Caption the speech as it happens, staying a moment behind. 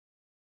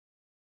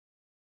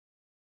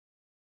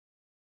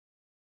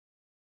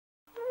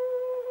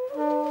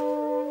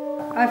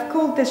I've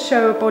called this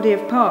show A Body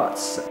of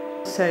Parts,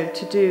 so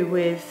to do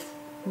with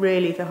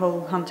really the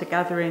whole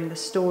hunter-gathering, the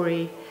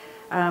story,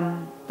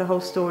 the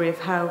whole story of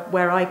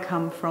where I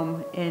come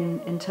from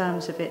in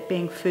terms of it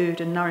being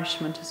food and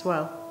nourishment as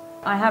well.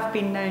 I have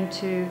been known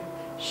to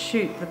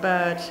shoot the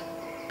bird,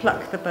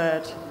 pluck the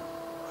bird,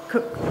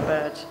 cook the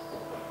bird,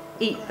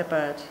 eat the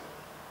bird,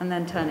 and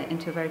then turn it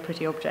into a very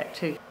pretty object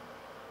too.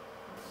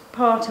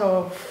 Part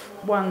of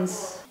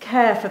one's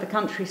care for the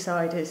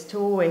countryside is to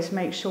always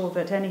make sure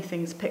that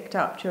anything's picked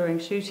up during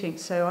shooting,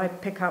 so I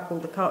pick up all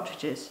the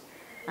cartridges.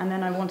 And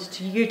then I wanted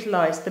to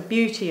utilise the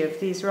beauty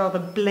of these rather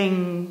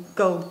bling,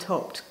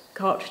 gold-topped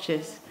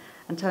cartridges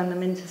and turn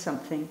them into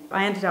something.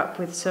 I ended up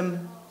with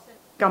some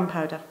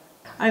gunpowder.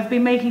 I've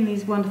been making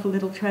these wonderful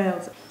little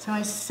trails. So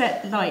I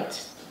set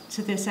light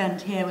to this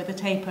end here with a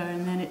taper,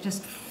 and then it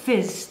just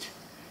fizzed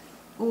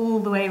all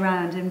the way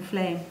around in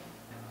flame.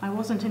 I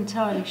wasn't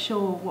entirely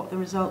sure what the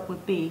result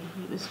would be.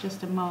 It was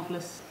just a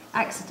marvellous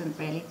accident,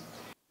 really.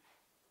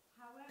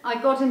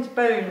 I got into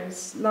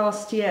bones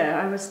last year.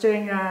 I was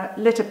doing a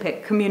litter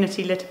pick,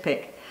 community litter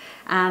pick,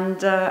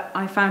 and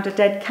I found a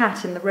dead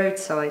cat in the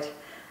roadside,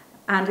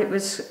 and it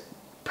was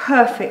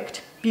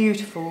perfect,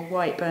 beautiful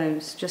white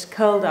bones just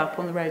curled up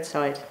on the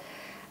roadside,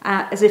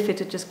 as if it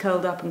had just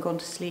curled up and gone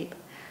to sleep.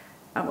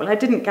 Well, I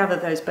didn't gather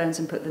those bones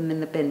and put them in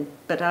the bin,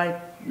 but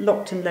I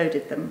locked and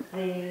loaded them.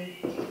 The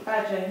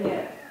badger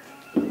here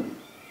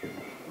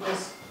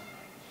was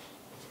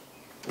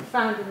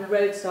found in the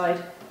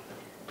roadside,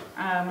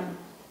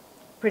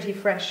 pretty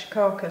fresh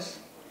carcass,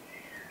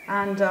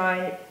 and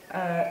I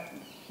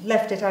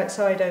left it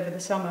outside over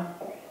the summer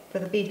for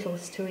the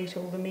beetles to eat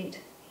all the meat,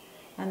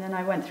 and then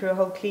I went through a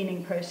whole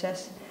cleaning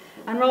process,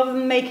 and rather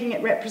than making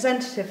it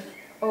representative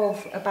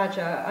of a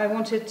badger, I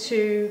wanted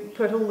to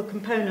put all the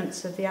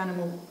components of the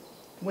animal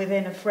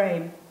within a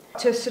frame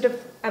to sort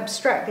of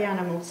abstract the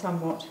animal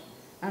somewhat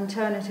and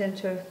turn it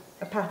into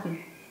a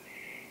pattern.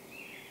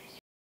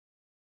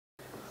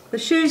 The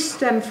shoes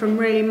stem from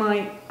really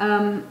my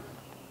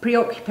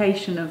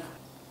preoccupation of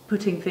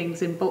putting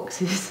things in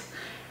boxes,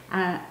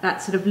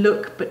 that sort of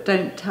look but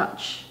don't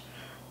touch,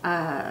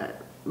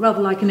 rather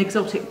like an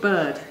exotic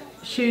bird.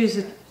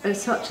 Shoes are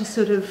such a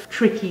sort of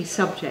tricky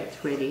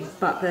subject, really,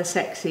 but they're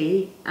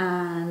sexy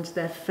and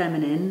they're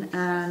feminine,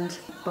 and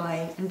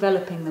by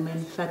enveloping them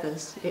in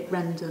feathers it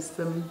renders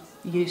them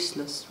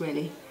useless,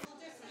 really.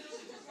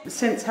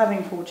 Since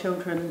having 4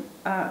 children,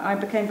 I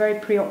became very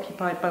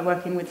preoccupied by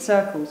working with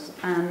circles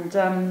and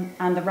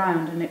the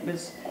round, and it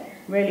was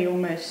really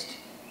almost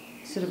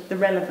sort of the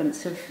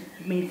relevance of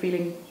me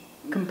feeling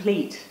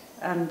complete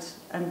and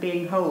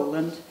being whole,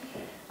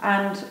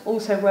 and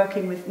also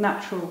working with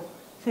natural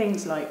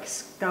things like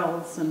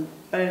skulls and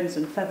bones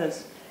and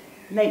feathers.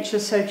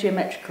 Nature's so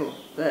geometrical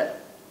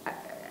that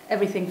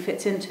everything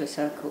fits into a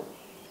circle.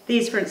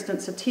 These, for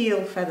instance, are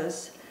teal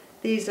feathers.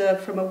 These are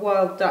from a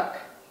wild duck.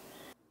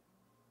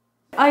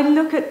 I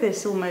look at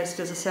this almost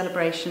as a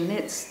celebration.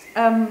 It's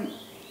I'm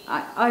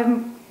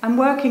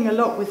working a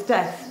lot with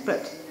death,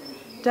 but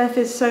death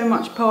is so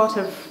much part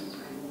of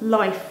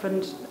life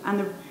and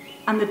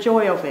the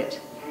joy of it,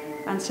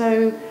 and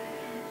so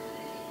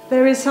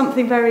there is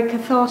something very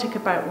cathartic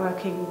about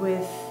working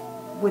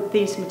with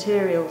these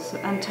materials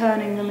and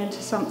turning them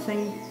into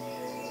something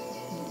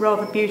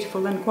rather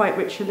beautiful and quite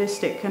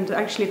ritualistic, and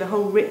actually the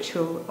whole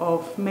ritual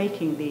of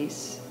making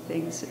these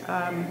things.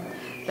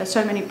 There's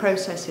so many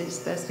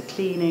processes. There's the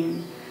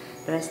cleaning,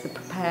 there's the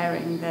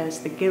preparing, there's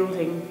the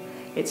gilding.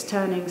 It's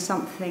turning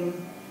something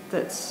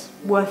that's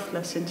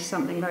worthless into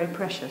something very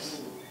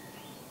precious.